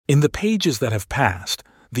In the pages that have passed,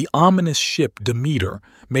 the ominous ship Demeter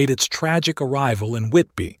made its tragic arrival in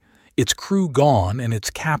Whitby, its crew gone and its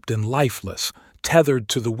captain lifeless, tethered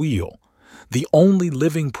to the wheel. The only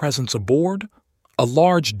living presence aboard? A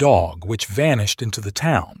large dog which vanished into the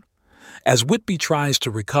town. As Whitby tries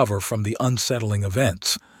to recover from the unsettling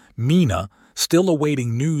events, Mina, still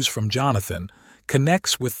awaiting news from Jonathan,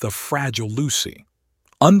 connects with the fragile Lucy.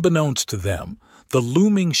 Unbeknownst to them, the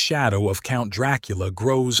looming shadow of Count Dracula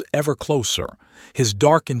grows ever closer, his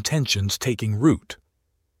dark intentions taking root.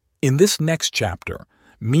 In this next chapter,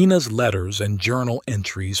 Mina's letters and journal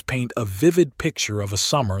entries paint a vivid picture of a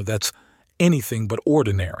summer that's anything but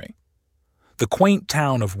ordinary. The quaint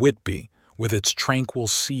town of Whitby, with its tranquil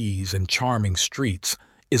seas and charming streets,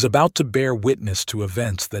 is about to bear witness to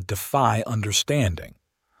events that defy understanding.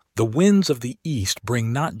 The winds of the east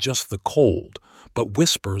bring not just the cold, but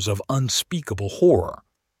whispers of unspeakable horror.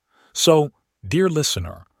 So, dear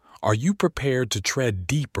listener, are you prepared to tread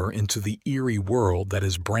deeper into the eerie world that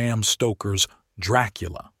is Bram Stoker's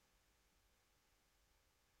Dracula?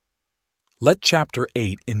 Let Chapter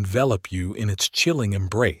 8 envelop you in its chilling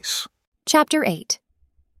embrace. Chapter 8.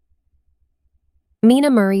 Mina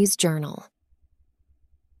Murray's Journal.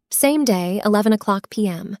 Same day, 11:00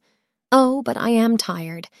 p.m. Oh, but I am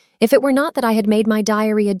tired. If it were not that I had made my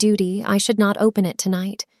diary a duty, I should not open it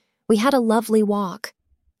tonight. We had a lovely walk.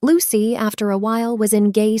 Lucy, after a while, was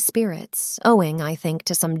in gay spirits, owing, I think,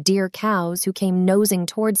 to some dear cows who came nosing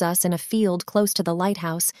towards us in a field close to the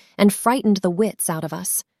lighthouse and frightened the wits out of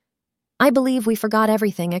us. I believe we forgot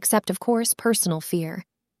everything except, of course, personal fear,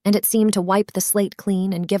 and it seemed to wipe the slate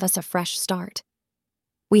clean and give us a fresh start.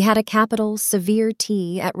 We had a capital, severe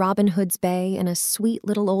tea at Robin Hood's Bay in a sweet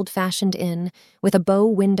little old-fashioned inn with a bow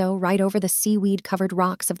window right over the seaweed-covered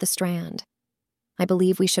rocks of the Strand. I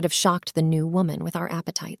believe we should have shocked the new woman with our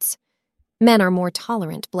appetites. Men are more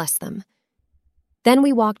tolerant, bless them. Then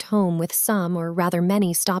we walked home with some, or rather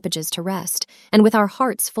many, stoppages to rest, and with our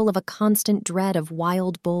hearts full of a constant dread of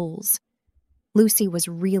wild bulls. Lucy was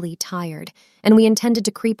really tired, and we intended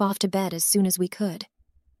to creep off to bed as soon as we could.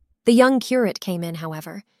 The young curate came in,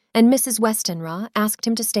 however, and Mrs. Westenra asked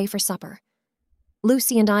him to stay for supper.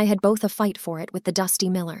 Lucy and I had both a fight for it with the dusty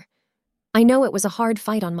miller. I know it was a hard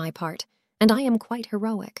fight on my part, and I am quite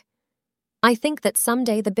heroic. I think that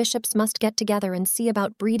someday the bishops must get together and see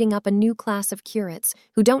about breeding up a new class of curates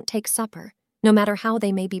who don't take supper, no matter how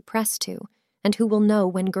they may be pressed to, and who will know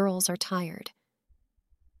when girls are tired.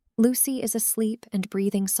 Lucy is asleep and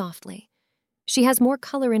breathing softly. She has more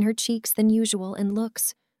color in her cheeks than usual and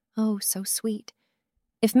looks, oh, so sweet.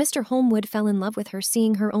 If Mr. Holmwood fell in love with her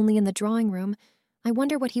seeing her only in the drawing-room, I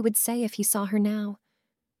wonder what he would say if he saw her now.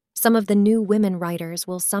 Some of the new women writers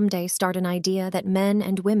will someday start an idea that men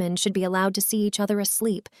and women should be allowed to see each other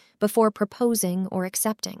asleep before proposing or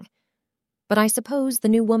accepting. But I suppose the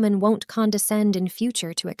new woman won't condescend in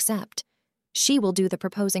future to accept. She will do the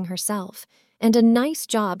proposing herself, and a nice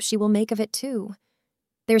job she will make of it too.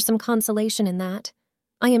 There's some consolation in that.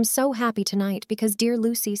 I am so happy tonight because dear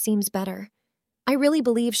Lucy seems better. I really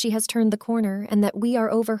believe she has turned the corner and that we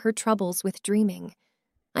are over her troubles with dreaming.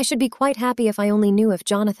 I should be quite happy if I only knew if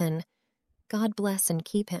Jonathan— God bless and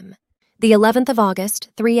keep him. The 11th of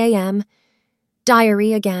August, 3 a.m.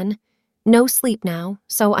 Diary again. No sleep now,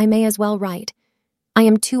 so I may as well write. I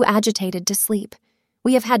am too agitated to sleep.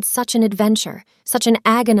 We have had such an adventure, such an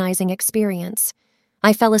agonizing experience.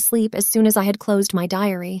 I fell asleep as soon as I had closed my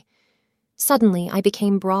diary. Suddenly I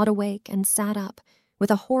became broad awake and sat up, with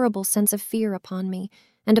a horrible sense of fear upon me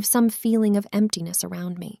and of some feeling of emptiness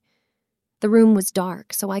around me. The room was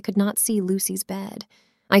dark, so I could not see Lucy's bed.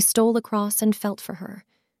 I stole across and felt for her.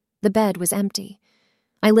 The bed was empty.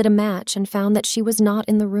 I lit a match and found that she was not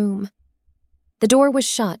in the room. The door was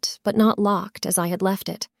shut, but not locked as I had left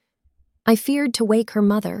it. I feared to wake her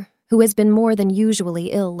mother, who has been more than usually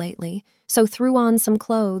ill lately, so threw on some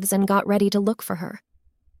clothes and got ready to look for her.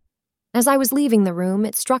 As I was leaving the room,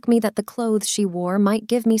 it struck me that the clothes she wore might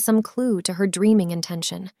give me some clue to her dreaming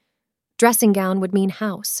intention. Dressing gown would mean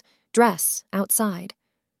house, dress outside.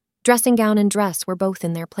 Dressing gown and dress were both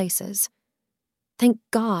in their places. Thank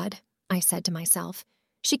God, I said to myself.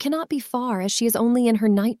 She cannot be far as she is only in her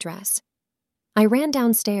nightdress. I ran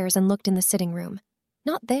downstairs and looked in the sitting room.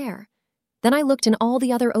 Not there. Then I looked in all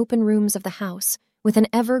the other open rooms of the house, with an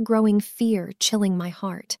ever-growing fear chilling my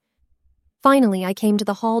heart. Finally, I came to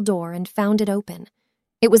the hall door and found it open.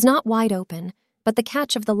 It was not wide open, but the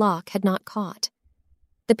catch of the lock had not caught.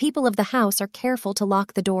 The people of the house are careful to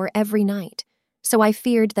lock the door every night, so I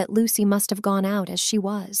feared that Lucy must have gone out as she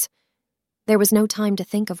was. There was no time to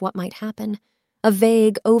think of what might happen. A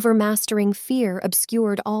vague, overmastering fear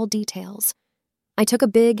obscured all details. I took a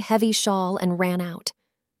big, heavy shawl and ran out.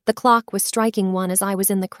 The clock was striking 1 as I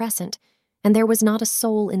was in the crescent, and there was not a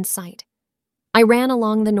soul in sight. I ran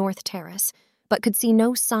along the north terrace, but could see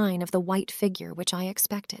no sign of the white figure which I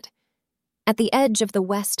expected. At the edge of the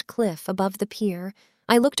west cliff above the pier,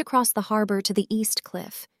 I looked across the harbor to the east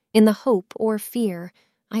cliff, in the hope or fear,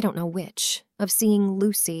 I don't know which, of seeing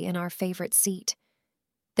Lucy in our favorite seat.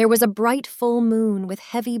 There was a bright full moon with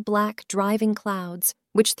heavy black driving clouds,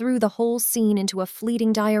 which threw the whole scene into a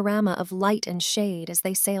fleeting diorama of light and shade as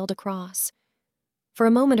they sailed across. For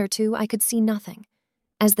a moment or two I could see nothing,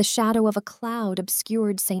 as the shadow of a cloud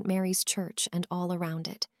obscured St. Mary's Church and all around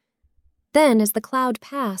it. Then, as the cloud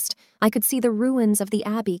passed, I could see the ruins of the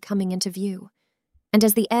abbey coming into view, and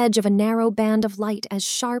as the edge of a narrow band of light as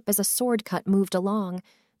sharp as a sword cut moved along,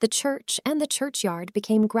 the church and the churchyard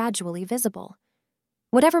became gradually visible.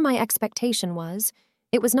 Whatever my expectation was,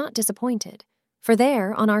 it was not disappointed, for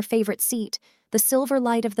there, on our favorite seat, the silver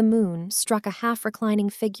light of the moon struck a half-reclining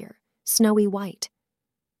figure, snowy white.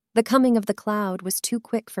 The coming of the cloud was too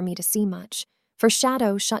quick for me to see much, for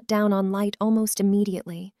shadow shut down on light almost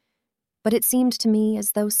immediately. But it seemed to me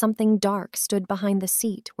as though something dark stood behind the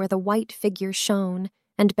seat where the white figure shone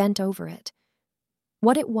and bent over it.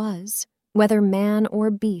 What it was, whether man or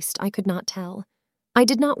beast, I could not tell. I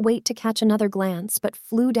did not wait to catch another glance, but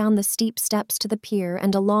flew down the steep steps to the pier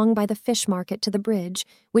and along by the fish market to the bridge,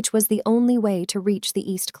 which was the only way to reach the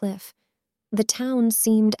east cliff. The town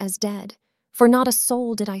seemed as dead, for not a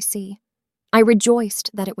soul did I see. I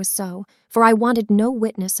rejoiced that it was so, for I wanted no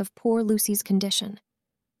witness of poor Lucy's condition.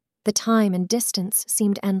 The time and distance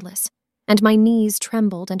seemed endless, and my knees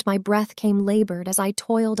trembled and my breath came labored as I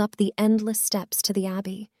toiled up the endless steps to the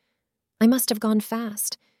abbey. I must have gone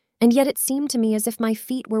fast, and yet it seemed to me as if my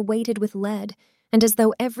feet were weighted with lead, and as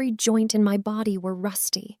though every joint in my body were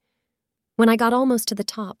rusty. When I got almost to the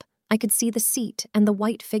top, I could see the seat and the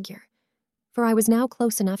white figure, for I was now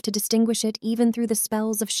close enough to distinguish it even through the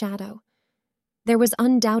spells of shadow. There was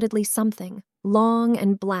undoubtedly something, long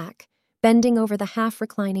and black, bending over the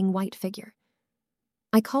half-reclining white figure.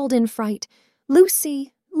 I called in fright,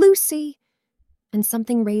 "Lucy! Lucy!" and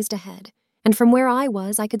something raised a head, and from where I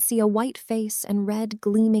was I could see a white face and red,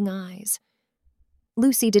 gleaming eyes.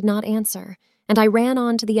 Lucy did not answer, and I ran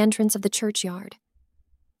on to the entrance of the churchyard.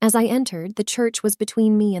 As I entered, the church was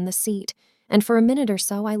between me and the seat, and for a minute or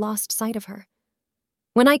so I lost sight of her.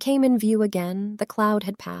 When I came in view again, the cloud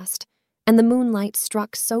had passed, and the moonlight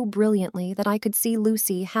struck so brilliantly that I could see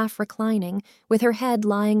Lucy half reclining, with her head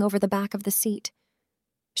lying over the back of the seat.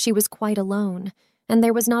 She was quite alone, and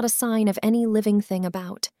there was not a sign of any living thing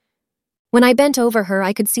about. When I bent over her,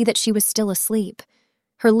 I could see that she was still asleep.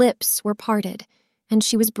 Her lips were parted, and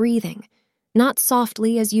she was breathing, not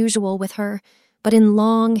softly as usual with her, but in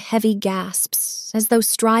long, heavy gasps, as though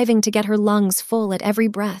striving to get her lungs full at every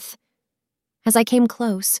breath. As I came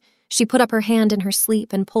close, she put up her hand in her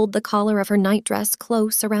sleep and pulled the collar of her nightdress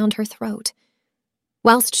close around her throat.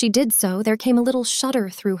 Whilst she did so, there came a little shudder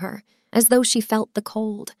through her, as though she felt the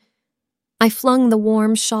cold. I flung the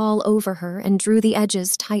warm shawl over her and drew the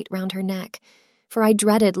edges tight round her neck, for I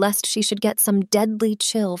dreaded lest she should get some deadly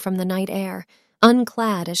chill from the night air,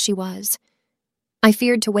 unclad as she was. I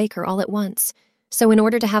feared to wake her all at once, so in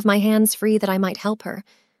order to have my hands free that I might help her,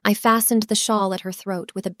 I fastened the shawl at her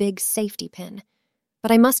throat with a big safety pin.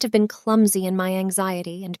 But I must have been clumsy in my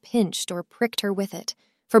anxiety and pinched or pricked her with it,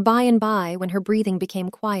 for by and by, when her breathing became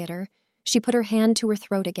quieter, she put her hand to her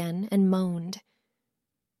throat again and moaned.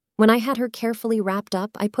 When I had her carefully wrapped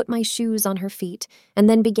up, I put my shoes on her feet and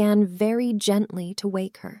then began very gently to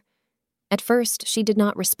wake her. At first, she did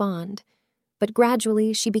not respond, but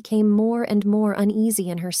gradually she became more and more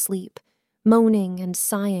uneasy in her sleep, moaning and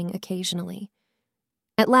sighing occasionally.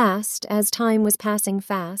 At last, as time was passing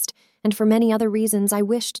fast, and for many other reasons I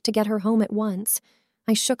wished to get her home at once,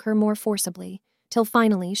 I shook her more forcibly, till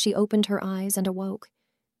finally she opened her eyes and awoke.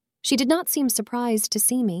 She did not seem surprised to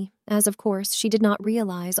see me, as of course she did not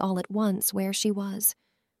realize all at once where she was.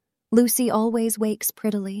 Lucy always wakes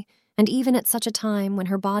prettily, and even at such a time when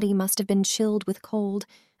her body must have been chilled with cold,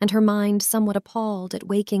 and her mind somewhat appalled at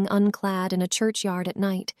waking unclad in a churchyard at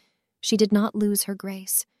night, she did not lose her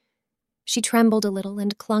grace. She trembled a little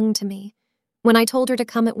and clung to me. When I told her to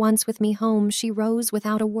come at once with me home, she rose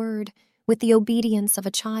without a word, with the obedience of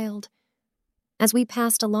a child. As we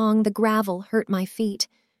passed along, the gravel hurt my feet,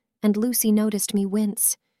 and Lucy noticed me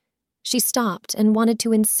wince. She stopped and wanted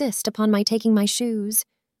to insist upon my taking my shoes,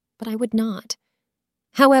 but I would not.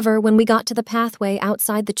 However, when we got to the pathway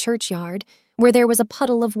outside the churchyard, where there was a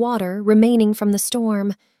puddle of water remaining from the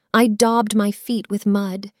storm, I daubed my feet with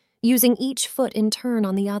mud, using each foot in turn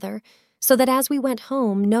on the other, so that as we went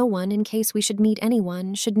home, no one, in case we should meet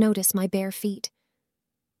anyone, should notice my bare feet.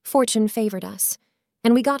 Fortune favored us,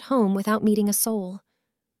 and we got home without meeting a soul.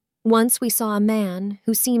 Once we saw a man,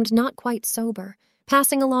 who seemed not quite sober,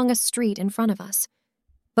 passing along a street in front of us.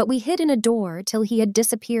 But we hid in a door till he had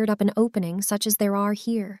disappeared up an opening such as there are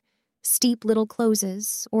here, steep little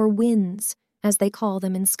closes, or wynds, as they call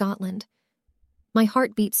them in Scotland. My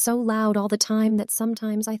heart beat so loud all the time that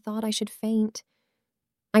sometimes I thought I should faint.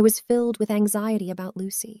 I was filled with anxiety about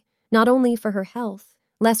Lucy, not only for her health,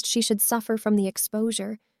 lest she should suffer from the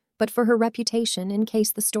exposure, but for her reputation in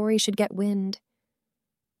case the story should get wind.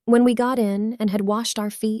 When we got in and had washed our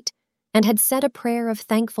feet and had said a prayer of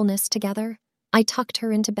thankfulness together, I tucked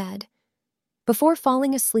her into bed. Before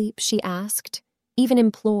falling asleep, she asked, even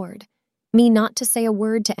implored, me not to say a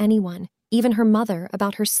word to anyone, even her mother,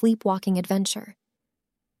 about her sleepwalking adventure.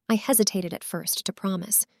 I hesitated at first to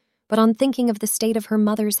promise, but on thinking of the state of her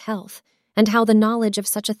mother's health and how the knowledge of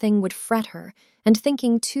such a thing would fret her, and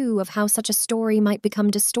thinking, too, of how such a story might become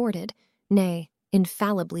distorted, nay,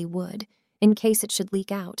 infallibly would, in case it should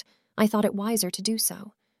leak out, I thought it wiser to do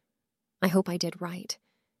so. I hope I did right.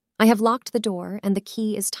 I have locked the door, and the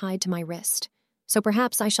key is tied to my wrist, so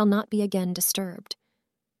perhaps I shall not be again disturbed.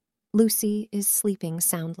 Lucy is sleeping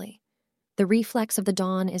soundly. The reflex of the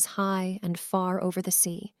dawn is high and far over the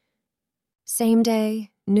sea. Same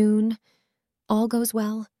day, noon, all goes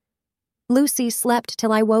well. Lucy slept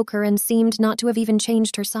till I woke her and seemed not to have even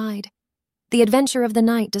changed her side. The adventure of the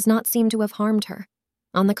night does not seem to have harmed her.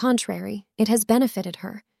 On the contrary, it has benefited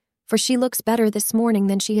her, for she looks better this morning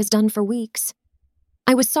than she has done for weeks.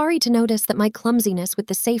 I was sorry to notice that my clumsiness with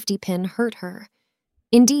the safety pin hurt her.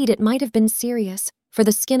 Indeed, it might have been serious, for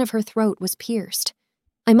the skin of her throat was pierced.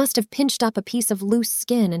 I must have pinched up a piece of loose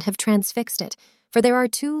skin and have transfixed it, for there are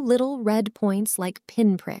 2 little red points like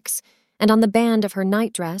pinpricks, and on the band of her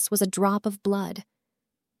nightdress was a drop of blood.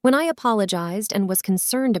 When I apologized and was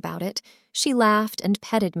concerned about it, she laughed and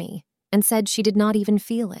petted me, and said she did not even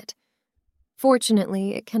feel it.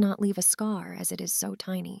 Fortunately, it cannot leave a scar, as it is so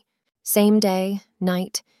tiny. Same day,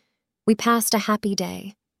 night. We passed a happy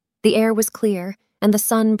day. The air was clear, and the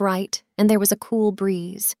sun bright, and there was a cool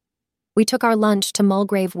breeze. We took our lunch to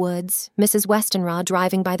Mulgrave Woods, Mrs. Westenra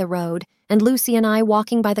driving by the road, and Lucy and I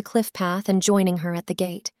walking by the cliff path and joining her at the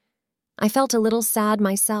gate. I felt a little sad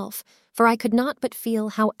myself, for I could not but feel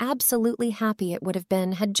how absolutely happy it would have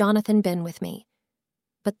been had Jonathan been with me.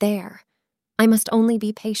 But there, I must only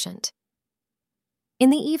be patient. In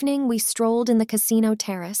the evening, we strolled in the casino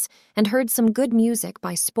terrace and heard some good music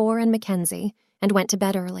by Spohr and Mackenzie, and went to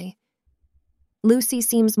bed early. Lucy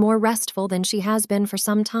seems more restful than she has been for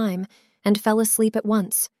some time, and fell asleep at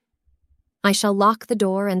once. I shall lock the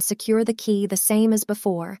door and secure the key the same as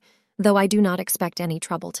before, though I do not expect any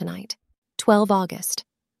trouble tonight. 12 August.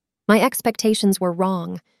 My expectations were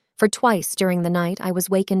wrong, for twice during the night I was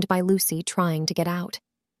wakened by Lucy trying to get out.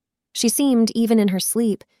 She seemed, even in her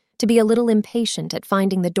sleep, to be a little impatient at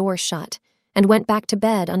finding the door shut, and went back to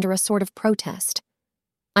bed under a sort of protest.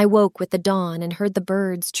 I woke with the dawn and heard the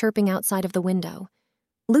birds chirping outside of the window.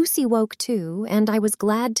 Lucy woke too, and I was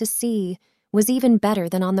glad to see was even better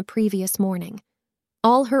than on the previous morning.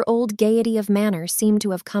 All her old gaiety of manner seemed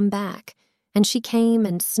to have come back, and she came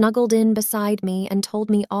and snuggled in beside me and told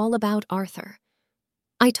me all about Arthur.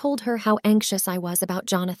 I told her how anxious I was about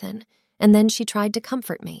Jonathan, and then she tried to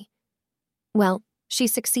comfort me. Well, she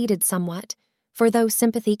succeeded somewhat, for though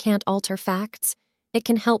sympathy can't alter facts, it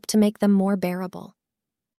can help to make them more bearable.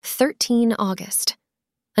 13 August.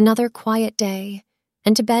 Another quiet day,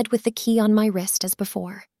 and to bed with the key on my wrist as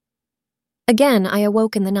before. Again I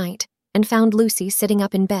awoke in the night, and found Lucy sitting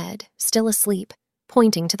up in bed, still asleep,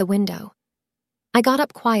 pointing to the window. I got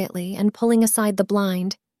up quietly and, pulling aside the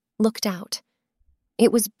blind, looked out.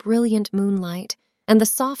 It was brilliant moonlight, and the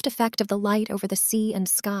soft effect of the light over the sea and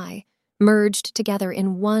sky, merged together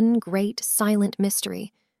in one great silent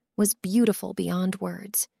mystery, was beautiful beyond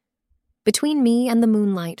words. Between me and the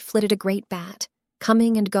moonlight flitted a great bat,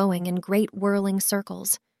 coming and going in great whirling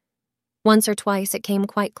circles. Once or twice it came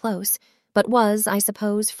quite close, but was, I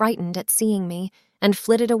suppose, frightened at seeing me, and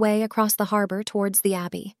flitted away across the harbor towards the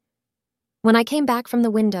Abbey. When I came back from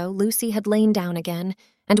the window, Lucy had lain down again,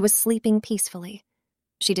 and was sleeping peacefully.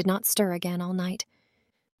 She did not stir again all night.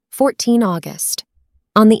 14 August.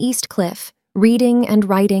 On the East Cliff, reading and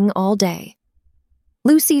writing all day.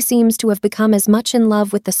 Lucy seems to have become as much in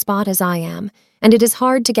love with the spot as I am, and it is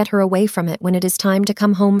hard to get her away from it when it is time to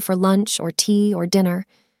come home for lunch or tea or dinner.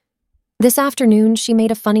 This afternoon she made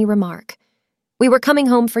a funny remark. We were coming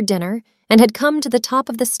home for dinner, and had come to the top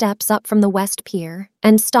of the steps up from the West Pier,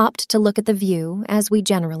 and stopped to look at the view, as we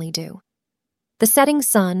generally do. The setting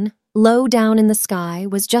sun, Low down in the sky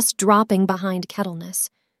was just dropping behind Kettleness.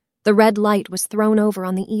 The red light was thrown over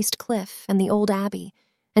on the east cliff and the old abbey,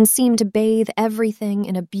 and seemed to bathe everything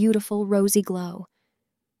in a beautiful rosy glow.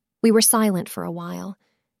 We were silent for a while,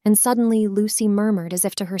 and suddenly Lucy murmured as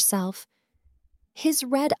if to herself, "His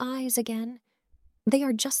red eyes again. They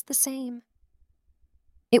are just the same."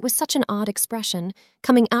 It was such an odd expression,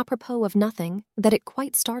 coming apropos of nothing, that it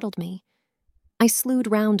quite startled me. I slewed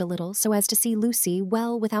round a little so as to see Lucy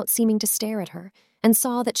well without seeming to stare at her, and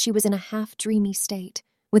saw that she was in a half-dreamy state,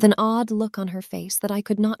 with an odd look on her face that I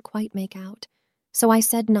could not quite make out. So I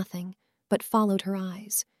said nothing, but followed her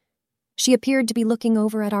eyes. She appeared to be looking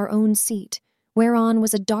over at our own seat, whereon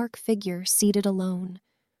was a dark figure seated alone.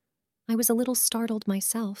 I was a little startled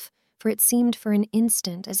myself, for it seemed for an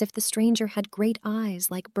instant as if the stranger had great eyes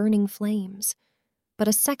like burning flames. But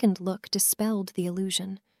a second look dispelled the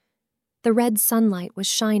illusion. The red sunlight was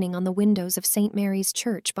shining on the windows of St. Mary's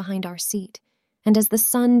Church behind our seat, and as the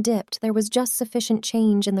sun dipped there was just sufficient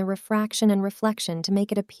change in the refraction and reflection to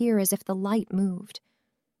make it appear as if the light moved.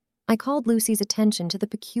 I called Lucy's attention to the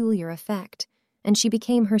peculiar effect, and she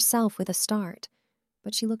became herself with a start,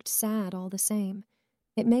 but she looked sad all the same.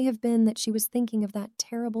 It may have been that she was thinking of that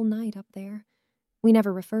terrible night up there. We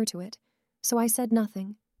never refer to it, so I said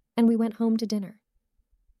nothing, and we went home to dinner.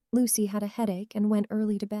 Lucy had a headache and went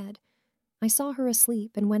early to bed. I saw her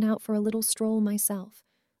asleep and went out for a little stroll myself.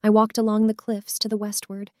 I walked along the cliffs to the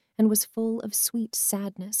westward and was full of sweet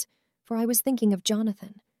sadness, for I was thinking of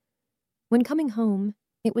Jonathan. When coming home,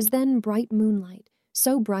 it was then bright moonlight,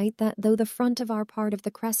 so bright that though the front of our part of the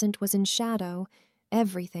crescent was in shadow,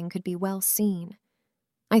 everything could be well seen.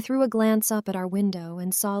 I threw a glance up at our window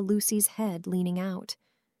and saw Lucy's head leaning out.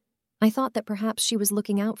 I thought that perhaps she was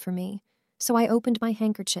looking out for me, so I opened my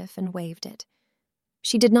handkerchief and waved it.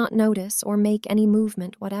 She did not notice or make any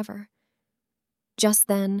movement whatever. Just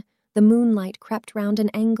then, the moonlight crept round an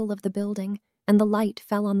angle of the building, and the light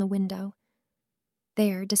fell on the window.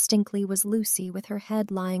 There, distinctly, was Lucy with her head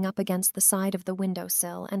lying up against the side of the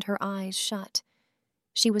window-sill and her eyes shut.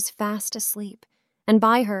 She was fast asleep, and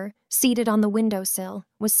by her, seated on the window-sill,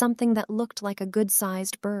 was something that looked like a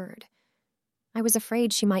good-sized bird. I was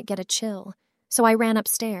afraid she might get a chill, so I ran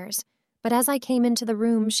upstairs, but as I came into the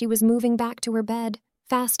room she was moving back to her bed,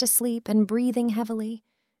 fast asleep and breathing heavily.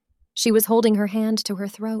 She was holding her hand to her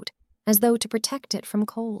throat, as though to protect it from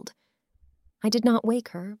cold. I did not wake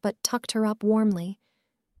her, but tucked her up warmly.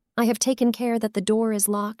 I have taken care that the door is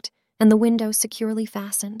locked and the window securely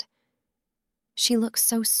fastened. She looks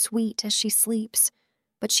so sweet as she sleeps,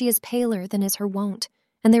 but she is paler than is her wont,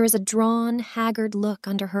 and there is a drawn, haggard look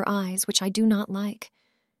under her eyes which I do not like.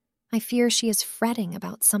 I fear she is fretting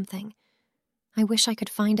about something. I wish I could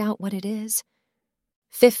find out what it is.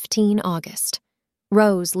 15 August.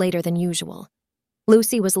 Rose later than usual.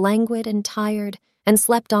 Lucy was languid and tired, and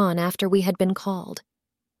slept on after we had been called.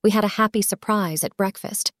 We had a happy surprise at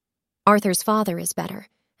breakfast. Arthur's father is better,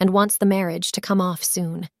 and wants the marriage to come off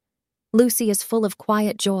soon. Lucy is full of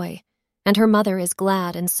quiet joy, and her mother is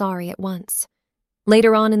glad and sorry at once.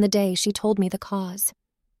 Later on in the day she told me the cause.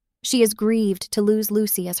 She is grieved to lose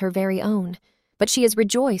Lucy as her very own, but she is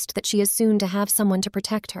rejoiced that she is soon to have someone to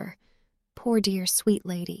protect her. Poor dear sweet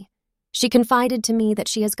lady. She confided to me that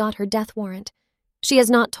she has got her death warrant. She has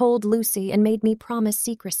not told Lucy and made me promise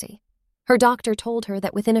secrecy. Her doctor told her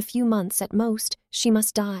that within a few months at most she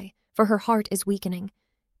must die, for her heart is weakening.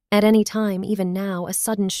 At any time, even now, a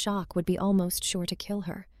sudden shock would be almost sure to kill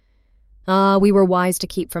her. Ah, we were wise to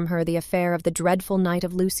keep from her the affair of the dreadful night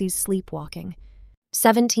of Lucy's sleepwalking.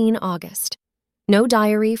 17 August. No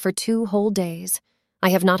diary for 2 whole days. I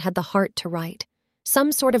have not had the heart to write.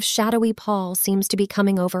 Some sort of shadowy pall seems to be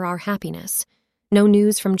coming over our happiness. No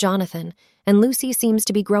news from Jonathan, and Lucy seems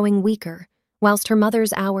to be growing weaker, whilst her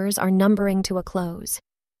mother's hours are numbering to a close.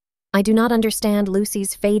 I do not understand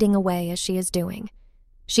Lucy's fading away as she is doing.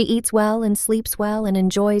 She eats well and sleeps well and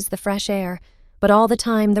enjoys the fresh air, but all the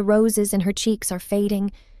time the roses in her cheeks are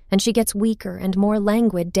fading, and she gets weaker and more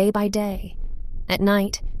languid day by day. At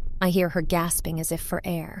night, I hear her gasping as if for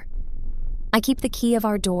air. I keep the key of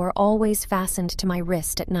our door always fastened to my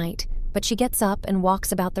wrist at night, but she gets up and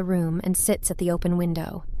walks about the room and sits at the open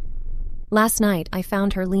window. Last night I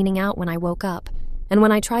found her leaning out when I woke up, and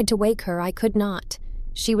when I tried to wake her I could not.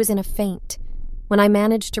 She was in a faint. When I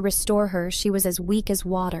managed to restore her, she was as weak as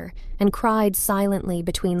water and cried silently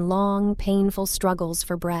between long, painful struggles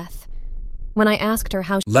for breath. When I asked her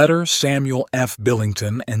how Letter Samuel F.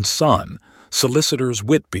 Billington and Son, Solicitors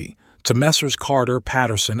Whitby, to Messrs. Carter,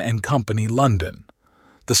 Patterson and Company, London,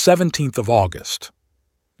 the 17th of August.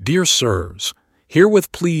 Dear Sirs,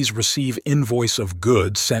 herewith please receive invoice of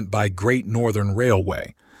goods sent by Great Northern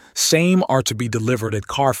Railway, Same are to be delivered at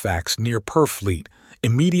Carfax near Purfleet,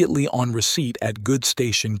 immediately on receipt at Good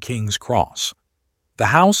Station King's Cross. The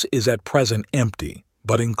house is at present empty,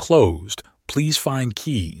 but enclosed. Please find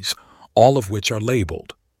keys, all of which are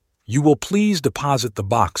labeled. You will please deposit the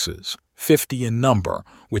boxes, 50 in number,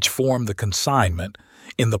 which form the consignment,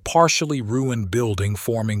 in the partially ruined building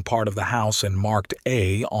forming part of the house and marked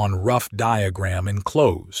A on rough diagram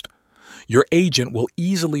enclosed. Your agent will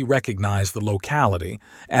easily recognize the locality,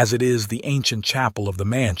 as it is the ancient chapel of the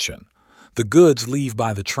mansion. The goods leave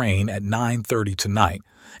by the train at 9:30 tonight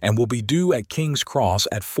and will be due at King's Cross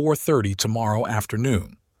at 4:30 tomorrow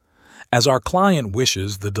afternoon. As our client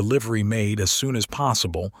wishes the delivery made as soon as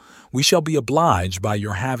possible, we shall be obliged by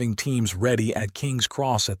your having teams ready at King's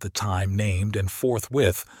Cross at the time named and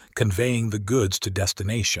forthwith conveying the goods to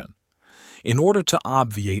destination. In order to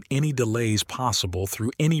obviate any delays possible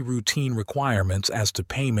through any routine requirements as to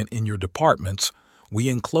payment in your departments, we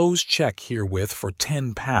enclose check herewith for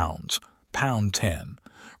 £10, £10,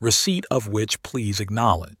 receipt of which please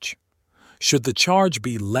acknowledge. Should the charge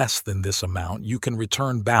be less than this amount, you can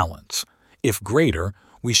return balance. If greater,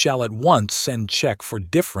 we shall at once send check for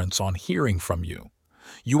difference on hearing from you.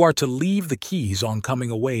 You are to leave the keys on coming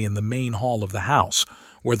away in the main hall of the house,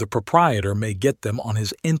 where the proprietor may get them on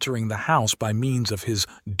his entering the house by means of his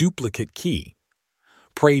duplicate key.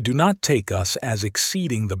 Pray do not take us as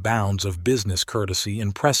exceeding the bounds of business courtesy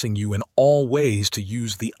in pressing you in all ways to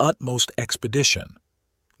use the utmost expedition.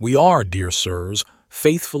 We are, dear sirs,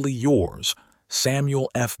 faithfully yours, Samuel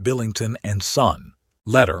F. Billington and Son.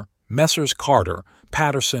 Letter, Messrs. Carter,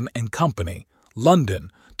 Patterson and Company,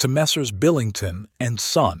 London, to Messrs. Billington and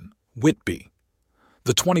Son, Whitby.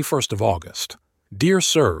 The 21st of August. Dear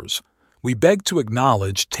sirs, we beg to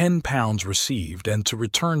acknowledge £10 received and to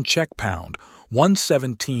return check pound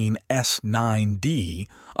 117S9D,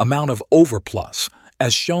 amount of overplus,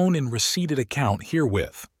 as shown in receipted account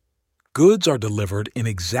herewith. Goods are delivered in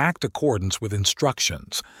exact accordance with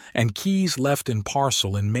instructions, and keys left in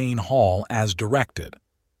parcel in main hall as directed.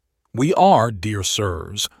 We are, dear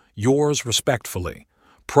sirs, yours respectfully,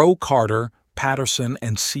 Pro Carter, Patterson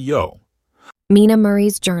and C.O. Mina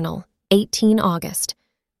Murray's Journal, 18 August.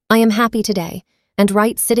 I am happy today, and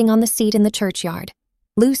write sitting on the seat in the churchyard.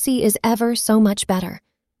 Lucy is ever so much better.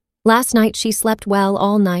 Last night she slept well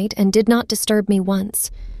all night and did not disturb me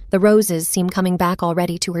once. The roses seem coming back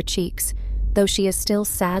already to her cheeks, though she is still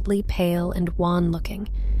sadly pale and wan-looking.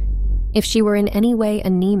 If she were in any way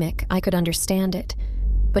anemic, I could understand it,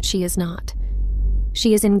 but she is not.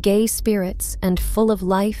 She is in gay spirits and full of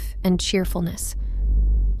life and cheerfulness.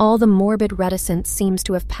 All the morbid reticence seems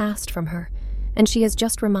to have passed from her, and she has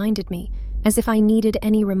just reminded me, as if I needed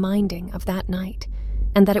any reminding of that night,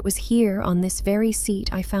 and that it was here on this very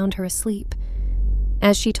seat I found her asleep.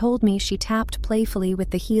 As she told me, she tapped playfully with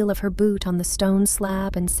the heel of her boot on the stone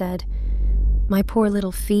slab and said, "My poor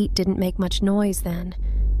little feet didn't make much noise then.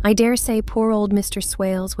 I dare say poor old Mr.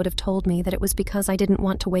 Swales would have told me that it was because I didn't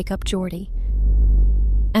want to wake up Geordie."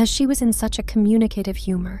 As she was in such a communicative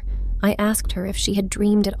humor, I asked her if she had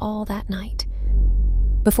dreamed at all that night.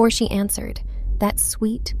 Before she answered, that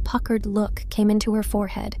sweet, puckered look came into her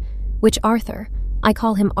forehead, which Arthur, I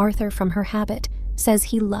call him Arthur from her habit, says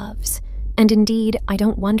he loves, and indeed I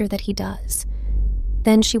don't wonder that he does.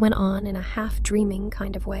 Then she went on in a half-dreaming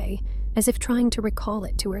kind of way, as if trying to recall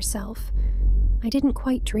it to herself. I didn't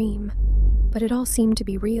quite dream, but it all seemed to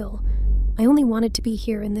be real. I only wanted to be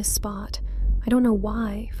here in this spot. I don't know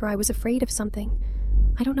why, for I was afraid of something.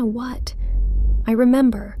 I don't know what. I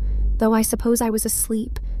remember, though I suppose I was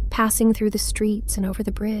asleep, passing through the streets and over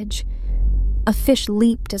the bridge. A fish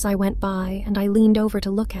leaped as I went by, and I leaned over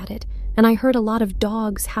to look at it, and I heard a lot of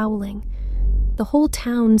dogs howling. The whole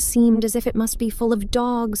town seemed as if it must be full of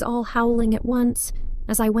dogs all howling at once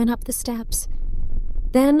as I went up the steps.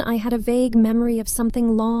 Then I had a vague memory of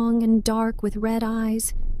something long and dark with red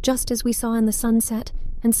eyes, just as we saw in the sunset,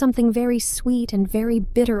 and something very sweet and very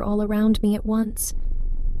bitter all around me at once.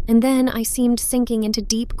 And then I seemed sinking into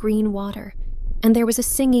deep green water, and there was a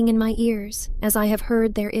singing in my ears, as I have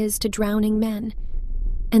heard there is to drowning men.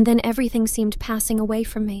 And then everything seemed passing away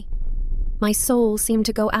from me. My soul seemed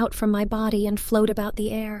to go out from my body and float about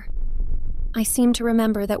the air. I seem to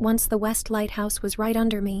remember that once the West Lighthouse was right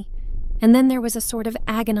under me, and then there was a sort of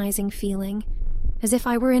agonizing feeling, as if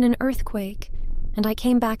I were in an earthquake, and I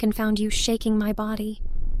came back and found you shaking my body.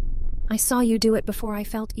 I saw you do it before I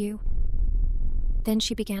felt you. Then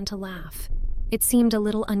she began to laugh. It seemed a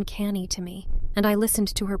little uncanny to me, and I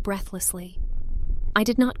listened to her breathlessly. I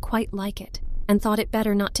did not quite like it, and thought it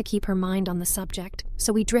better not to keep her mind on the subject,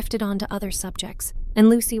 so we drifted on to other subjects, and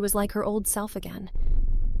Lucy was like her old self again.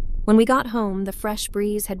 When we got home, the fresh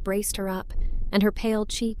breeze had braced her up, and her pale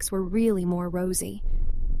cheeks were really more rosy.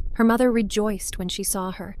 Her mother rejoiced when she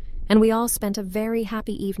saw her, and we all spent a very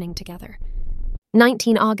happy evening together.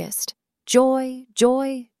 19 August. Joy,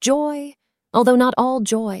 joy, joy, although not all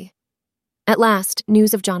joy. At last,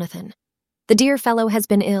 news of Jonathan. The dear fellow has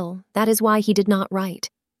been ill, that is why he did not write.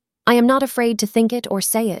 I am not afraid to think it or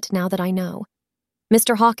say it now that I know.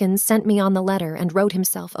 Mr. Hawkins sent me on the letter and wrote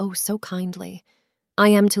himself, oh, so kindly. I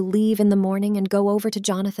am to leave in the morning and go over to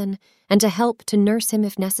Jonathan, and to help to nurse him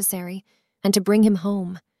if necessary, and to bring him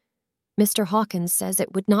home. Mr. Hawkins says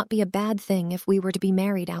it would not be a bad thing if we were to be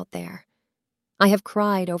married out there. I have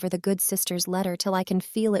cried over the good sister's letter till I can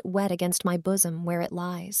feel it wet against my bosom where it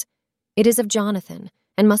lies. It is of Jonathan,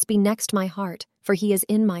 and must be next my heart, for he is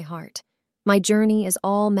in my heart. My journey is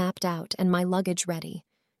all mapped out, and my luggage ready.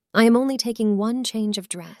 I am only taking one change of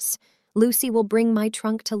dress. Lucy will bring my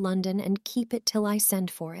trunk to London and keep it till I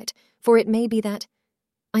send for it may be that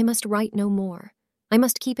I must write no more. I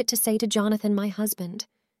must keep it to say to Jonathan, my husband.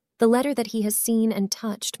 The letter that he has seen and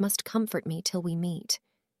touched must comfort me till we meet.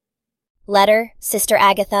 Letter, Sister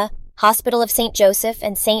Agatha, Hospital of St. Joseph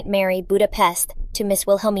and St. Mary, Budapest, to Miss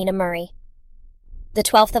Wilhelmina Murray. The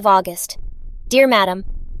 12th of August. Dear Madam,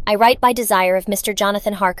 I write by desire of Mr.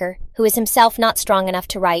 Jonathan Harker, who is himself not strong enough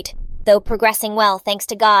to write, though progressing well thanks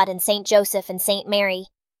to God and St. Joseph and St. Mary.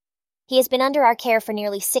 He has been under our care for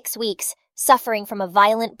nearly 6 weeks, suffering from a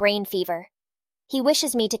violent brain fever. He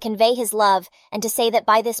wishes me to convey his love, and to say that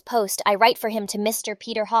by this post I write for him to Mr.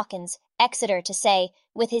 Peter Hawkins, Exeter, to say,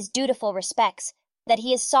 with his dutiful respects, that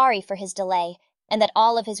he is sorry for his delay, and that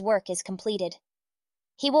all of his work is completed.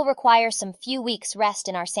 He will require some few weeks' rest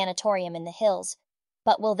in our sanatorium in the hills,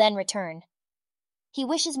 but will then return. He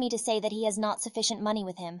wishes me to say that he has not sufficient money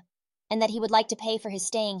with him, and that he would like to pay for his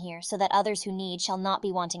staying here so that others who need shall not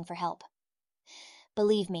be wanting for help.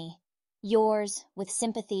 Believe me, yours, with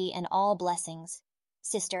sympathy and all blessings,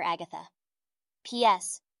 Sister Agatha.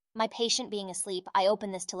 P.S. My patient being asleep, I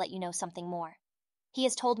open this to let you know something more. He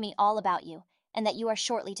has told me all about you, and that you are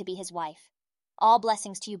shortly to be his wife. All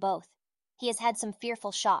blessings to you both. He has had some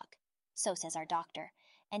fearful shock, so says our doctor,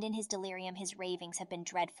 and in his delirium his ravings have been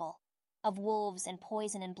dreadful, of wolves and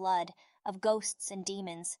poison and blood, of ghosts and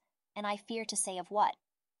demons, and I fear to say of what.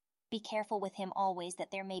 Be careful with him always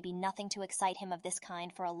that there may be nothing to excite him of this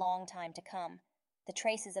kind for a long time to come. The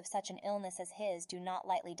traces of such an illness as his do not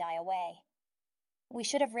lightly die away. We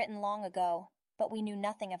should have written long ago, but we knew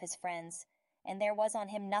nothing of his friends, and there was on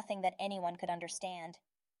him nothing that anyone could understand.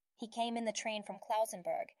 He came in the train from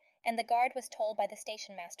Klausenburg, and the guard was told by the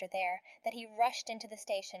station master there that he rushed into the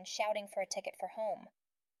station shouting for a ticket for home.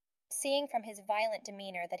 Seeing from his violent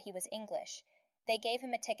demeanor that he was English, they gave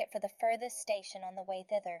him a ticket for the furthest station on the way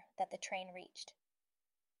thither that the train reached.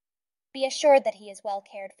 Be assured that he is well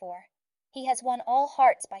cared for. He has won all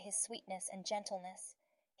hearts by his sweetness and gentleness.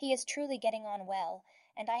 He is truly getting on well,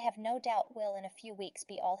 and I have no doubt will in a few weeks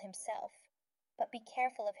be all himself. But be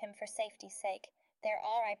careful of him for safety's sake. There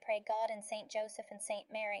are, I pray God and St. Joseph and St.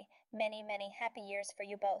 Mary, many, many happy years for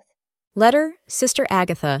you both. Letter, Sister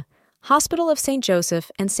Agatha, Hospital of St. Joseph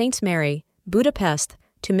and St. Mary, Budapest,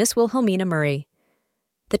 to Miss Wilhelmina Murray.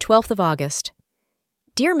 The 12th of August.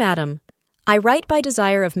 Dear Madam, I write by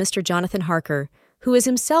desire of Mr. Jonathan Harker, who is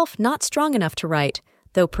himself not strong enough to write,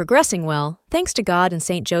 though progressing well, thanks to God and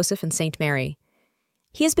St. Joseph and St. Mary.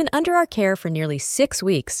 He has been under our care for nearly 6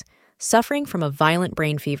 weeks, suffering from a violent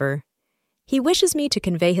brain fever. He wishes me to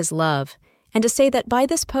convey his love, and to say that by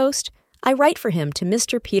this post I write for him to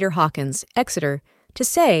Mr. Peter Hawkins, Exeter, to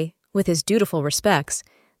say, with his dutiful respects,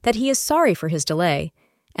 that he is sorry for his delay,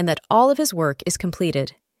 and that all of his work is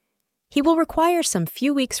completed. He will require some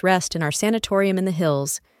few weeks' rest in our sanatorium in the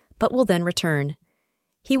hills, but will then return.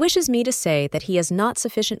 He wishes me to say that he has not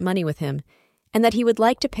sufficient money with him, and that he would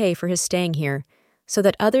like to pay for his staying here, so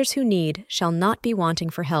that others who need shall not be wanting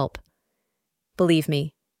for help. Believe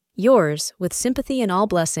me, yours, with sympathy and all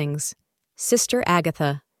blessings, Sister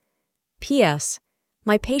Agatha. P.S.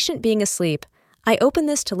 My patient being asleep, I open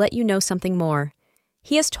this to let you know something more.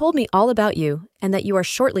 He has told me all about you, and that you are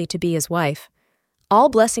shortly to be his wife. All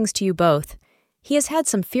blessings to you both. He has had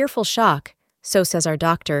some fearful shock, so says our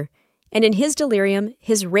doctor, and in his delirium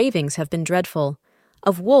his ravings have been dreadful,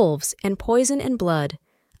 of wolves and poison and blood,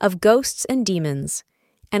 of ghosts and demons,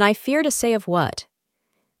 and I fear to say of what.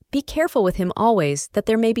 Be careful with him always, that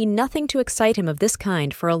there may be nothing to excite him of this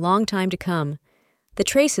kind for a long time to come. The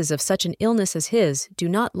traces of such an illness as his do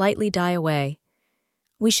not lightly die away.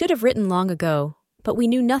 We should have written long ago, but we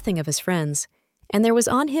knew nothing of his friends, and there was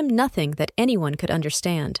on him nothing that anyone could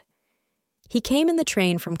understand. He came in the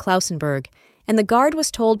train from Klausenburg, and the guard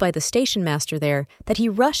was told by the station master there that he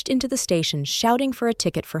rushed into the station shouting for a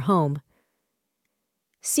ticket for home.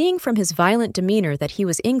 Seeing from his violent demeanor that he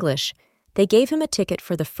was English, they gave him a ticket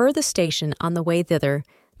for the furthest station on the way thither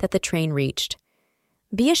that the train reached.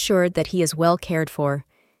 Be assured that he is well cared for.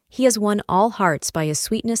 He has won all hearts by his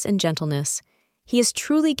sweetness and gentleness. He is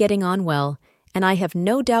truly getting on well, and I have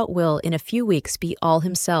no doubt will in a few weeks be all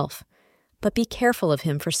himself. But be careful of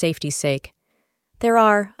him for safety's sake. There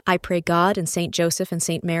are, I pray God and St. Joseph and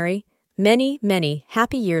St. Mary, many, many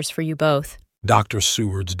happy years for you both. Dr.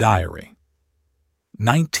 Seward's Diary.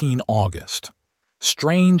 19 August.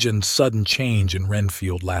 Strange and sudden change in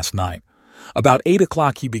Renfield last night. About 8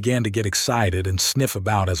 o'clock he began to get excited and sniff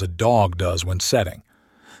about as a dog does when setting.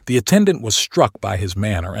 The attendant was struck by his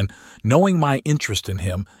manner and, knowing my interest in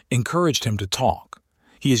him, encouraged him to talk.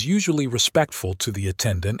 He is usually respectful to the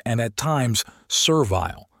attendant and at times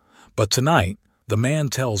servile, but tonight the man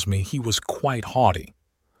tells me he was quite haughty,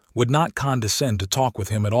 would not condescend to talk with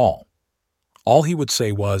him at all. All he would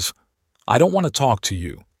say was, "I don't want to talk to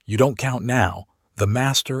you. You don't count now. The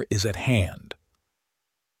master is at hand."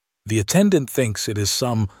 The attendant thinks it is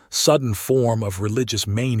some sudden form of religious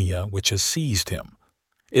mania which has seized him.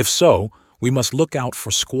 If so, we must look out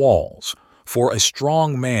for squalls, for a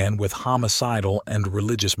strong man with homicidal and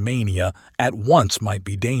religious mania at once might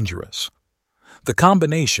be dangerous. The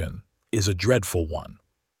combination is a dreadful one.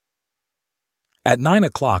 At 9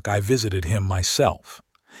 o'clock I visited him myself.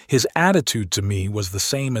 His attitude to me was the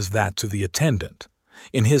same as that to the attendant.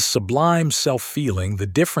 In his sublime self-feeling, the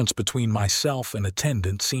difference between myself and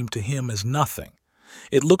attendant seemed to him as nothing.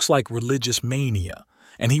 It looks like religious mania,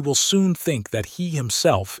 and he will soon think that he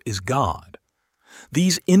himself is God.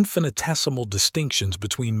 These infinitesimal distinctions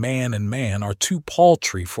between man and man are too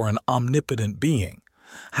paltry for an omnipotent being.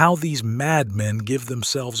 How these madmen give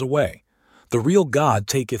themselves away! The real God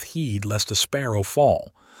taketh heed lest a sparrow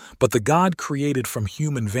fall. But the God created from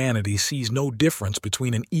human vanity sees no difference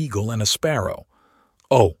between an eagle and a sparrow.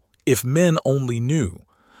 Oh, if men only knew!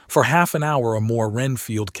 For half an hour or more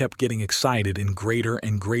Renfield kept getting excited in greater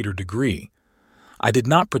and greater degree. I did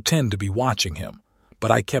not pretend to be watching him,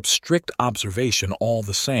 but I kept strict observation all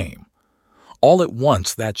the same. All at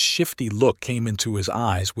once that shifty look came into his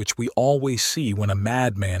eyes which we always see when a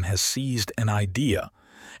madman has seized an idea,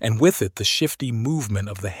 and with it the shifty movement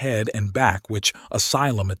of the head and back which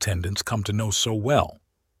asylum attendants come to know so well.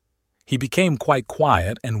 He became quite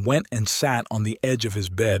quiet and went and sat on the edge of his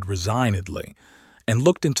bed resignedly, and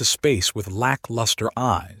looked into space with lackluster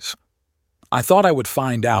eyes. I thought I would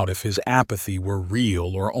find out if his apathy were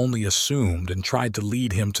real or only assumed, and tried to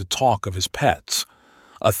lead him to talk of his pets,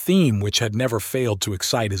 a theme which had never failed to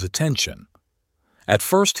excite his attention. At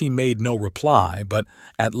first he made no reply, but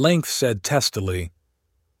at length said testily,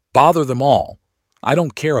 "Bother them all. I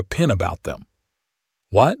don't care a pin about them."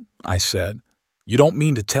 "What?" I said. "You don't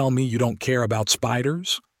mean to tell me you don't care about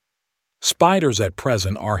spiders?" Spiders at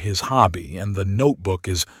present are his hobby, and the notebook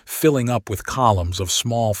is filling up with columns of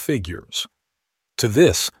small figures. To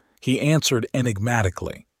this he answered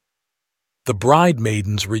enigmatically, "The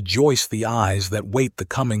bridemaidens rejoice the eyes that wait the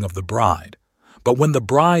coming of the bride, but when the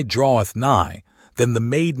bride draweth nigh, then the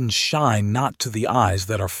maidens shine not to the eyes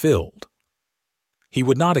that are filled." He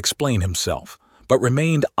would not explain himself, but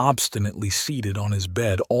remained obstinately seated on his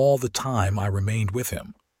bed all the time I remained with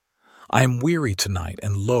him. I am weary tonight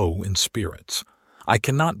and low in spirits. I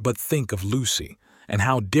cannot but think of Lucy, and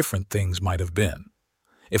how different things might have been.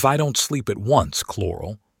 If I don't sleep at once,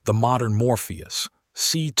 chloral, the modern Morpheus,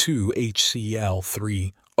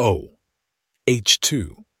 C2HCl3O.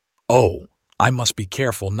 H2. Oh, I must be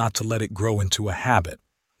careful not to let it grow into a habit.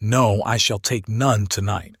 No, I shall take none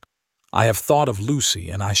tonight. I have thought of Lucy,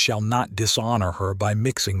 and I shall not dishonor her by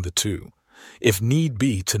mixing the two. If need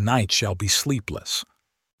be, tonight shall be sleepless.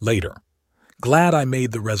 Later. Glad I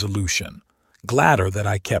made the resolution, gladder that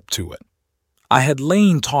I kept to it. I had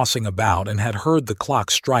lain tossing about and had heard the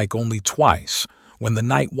clock strike only twice when the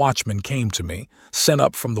night watchman came to me, sent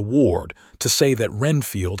up from the ward, to say that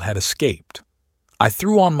Renfield had escaped. I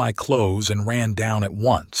threw on my clothes and ran down at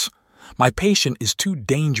once. My patient is too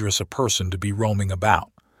dangerous a person to be roaming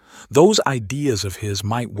about. Those ideas of his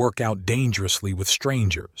might work out dangerously with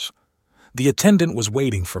strangers. The attendant was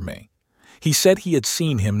waiting for me. He said he had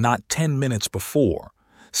seen him not 10 minutes before,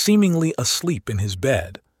 seemingly asleep in his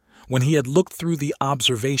bed, when he had looked through the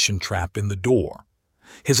observation trap in the door.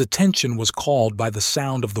 His attention was called by the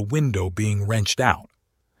sound of the window being wrenched out.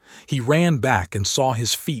 He ran back and saw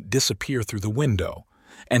his feet disappear through the window,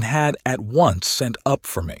 and had at once sent up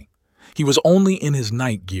for me. He was only in his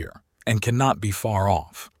night gear, and cannot be far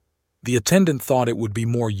off. The attendant thought it would be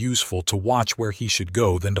more useful to watch where he should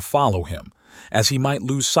go than to follow him, as he might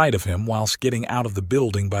lose sight of him whilst getting out of the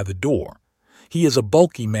building by the door. He is a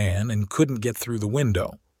bulky man and couldn't get through the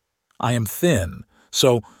window. I am thin,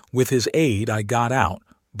 so with his aid I got out,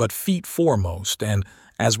 but feet foremost, and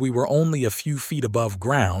as we were only a few feet above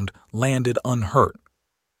ground, landed unhurt.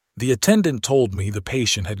 The attendant told me the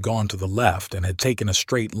patient had gone to the left and had taken a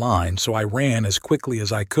straight line, so I ran as quickly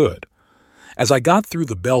as I could. As I got through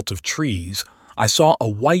the belt of trees, I saw a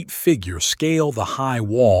white figure scale the high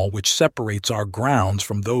wall which separates our grounds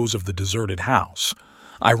from those of the deserted house.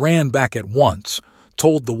 I ran back at once,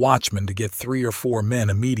 told the watchman to get 3 or 4 men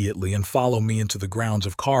immediately and follow me into the grounds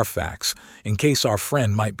of Carfax, in case our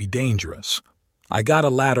friend might be dangerous. I got a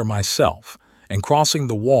ladder myself, and crossing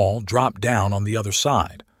the wall, dropped down on the other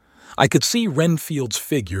side. I could see Renfield's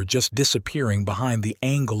figure just disappearing behind the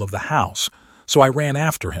angle of the house, so I ran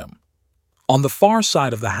after him. On the far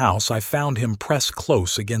side of the house I found him pressed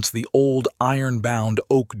close against the old iron-bound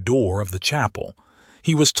oak door of the chapel.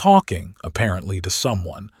 He was talking, apparently, to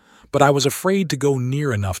someone, but I was afraid to go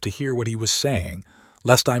near enough to hear what he was saying,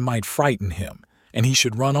 lest I might frighten him, and he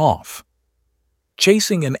should run off.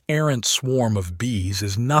 Chasing an errant swarm of bees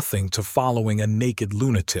is nothing to following a naked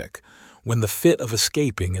lunatic when the fit of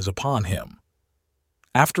escaping is upon him.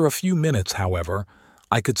 After a few minutes, however,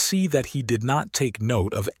 I could see that he did not take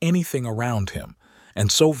note of anything around him,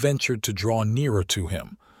 and so ventured to draw nearer to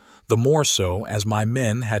him, the more so as my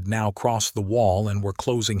men had now crossed the wall and were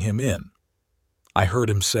closing him in. I heard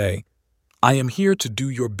him say, "I am here to do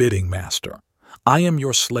your bidding, master. I am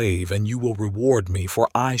your slave, and you will reward me, for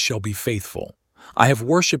I shall be faithful. I have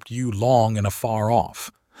worshipped you long and afar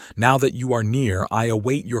off. Now that you are near, I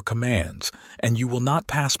await your commands, and you will not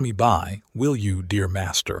pass me by, will you, dear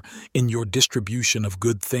master, in your distribution of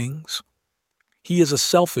good things?" He is a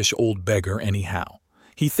selfish old beggar anyhow.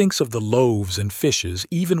 He thinks of the loaves and fishes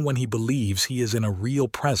even when he believes he is in a real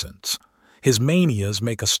presence. His manias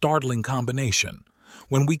make a startling combination.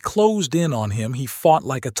 When we closed in on him, he fought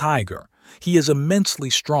like a tiger. He is immensely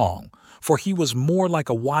strong, for he was more like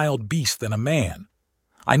a wild beast than a man.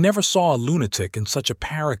 I never saw a lunatic in such a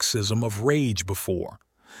paroxysm of rage before,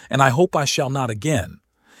 and I hope I shall not again.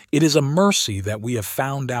 It is a mercy that we have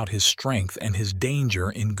found out his strength and his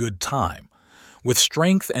danger in good time. With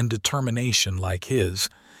strength and determination like his,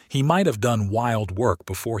 he might have done wild work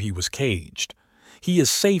before he was caged. He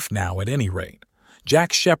is safe now at any rate.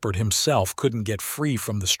 Jack Shepherd himself couldn't get free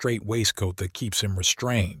from the strait waistcoat that keeps him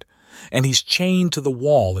restrained, and he's chained to the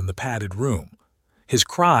wall in the padded room. His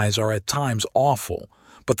cries are at times awful,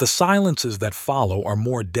 but the silences that follow are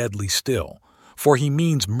more deadly still, for he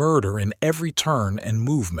means murder in every turn and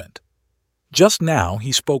movement. Just now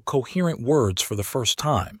he spoke coherent words for the first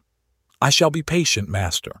time. "I shall be patient,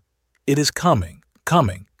 master. It is coming,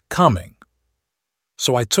 coming, coming."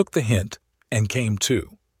 So I took the hint and came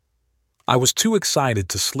to. I was too excited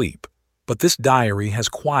to sleep, but this diary has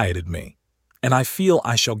quieted me, and I feel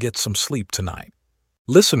I shall get some sleep tonight.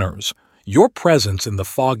 Listeners, your presence in the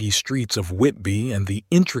foggy streets of Whitby and the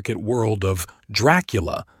intricate world of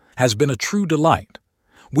Dracula has been a true delight.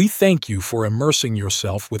 We thank you for immersing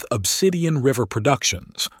yourself with Obsidian River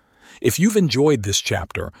Productions. If you've enjoyed this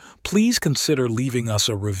chapter, please consider leaving us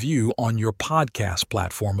a review on your podcast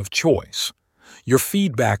platform of choice. Your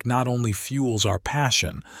feedback not only fuels our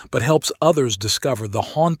passion, but helps others discover the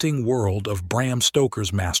haunting world of Bram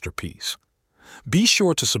Stoker's masterpiece. Be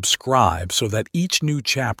sure to subscribe so that each new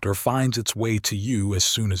chapter finds its way to you as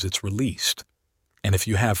soon as it's released. And if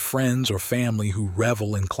you have friends or family who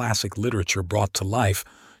revel in classic literature brought to life,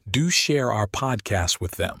 do share our podcast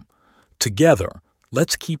with them. Together,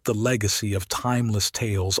 let's keep the legacy of timeless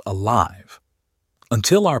tales alive.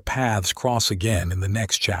 Until our paths cross again in the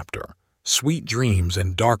next chapter, sweet dreams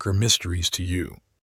and darker mysteries to you.